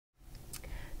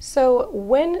So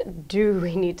when do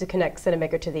we need to connect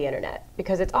Cinamaker to the internet?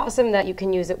 Because it's awesome that you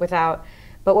can use it without,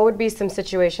 but what would be some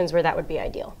situations where that would be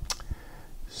ideal?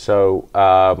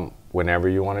 So whenever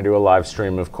you want to do a live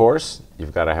stream, of course,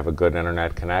 you've got to have a good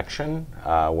internet connection.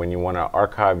 When you want to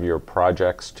archive your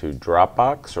projects to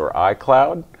Dropbox or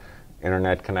iCloud,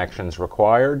 internet connections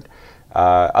required.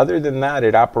 Other than that,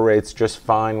 it operates just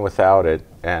fine without it.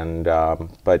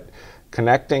 But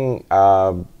connecting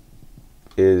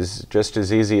is just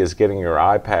as easy as getting your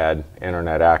iPad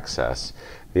internet access.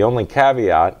 The only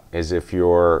caveat is if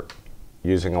you're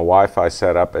using a Wi-Fi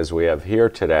setup as we have here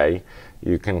today,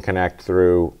 you can connect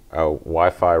through a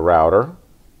Wi-Fi router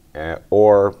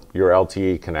or your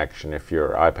LTE connection if your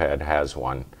iPad has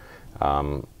one.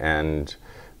 And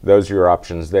those are your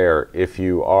options there. If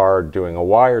you are doing a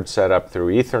wired setup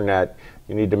through Ethernet,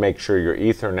 you need to make sure your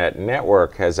Ethernet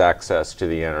network has access to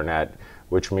the internet,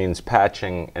 which means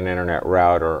patching an internet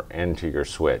router into your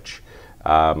switch.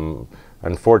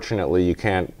 Unfortunately, you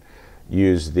can't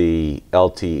use the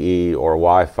LTE or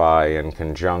Wi-Fi in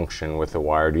conjunction with the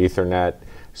wired Ethernet.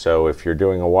 So if you're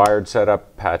doing a wired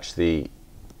setup, patch the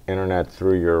internet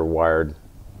through your wired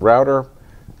router.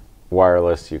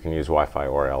 Wireless, you can use Wi-Fi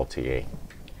or LTE.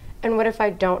 And what if I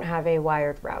don't have a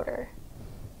wired router?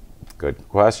 Good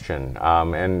question.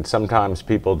 And sometimes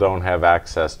people don't have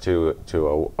access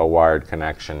to a wired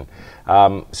connection.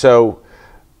 So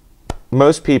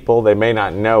most people, they may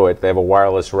not know it, they have a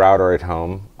wireless router at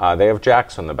home. They have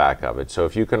jacks on the back of it. So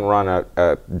if you can run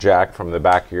a jack from the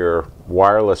back of your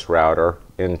wireless router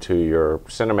into your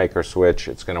Cinamaker switch,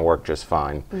 it's going to work just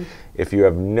fine. If you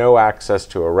have no access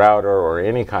to a router or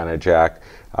any kind of jack,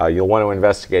 you'll want to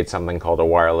investigate something called a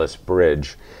wireless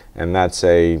bridge. And that's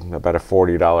about a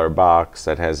 $40 box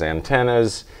that has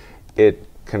antennas. It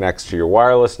connects to your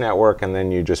wireless network, and then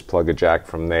you just plug a jack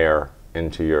from there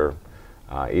into your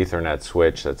Ethernet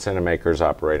switch that Cinamaker's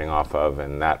operating off of,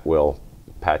 and that will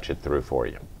patch it through for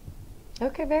you.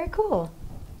 Okay, very cool.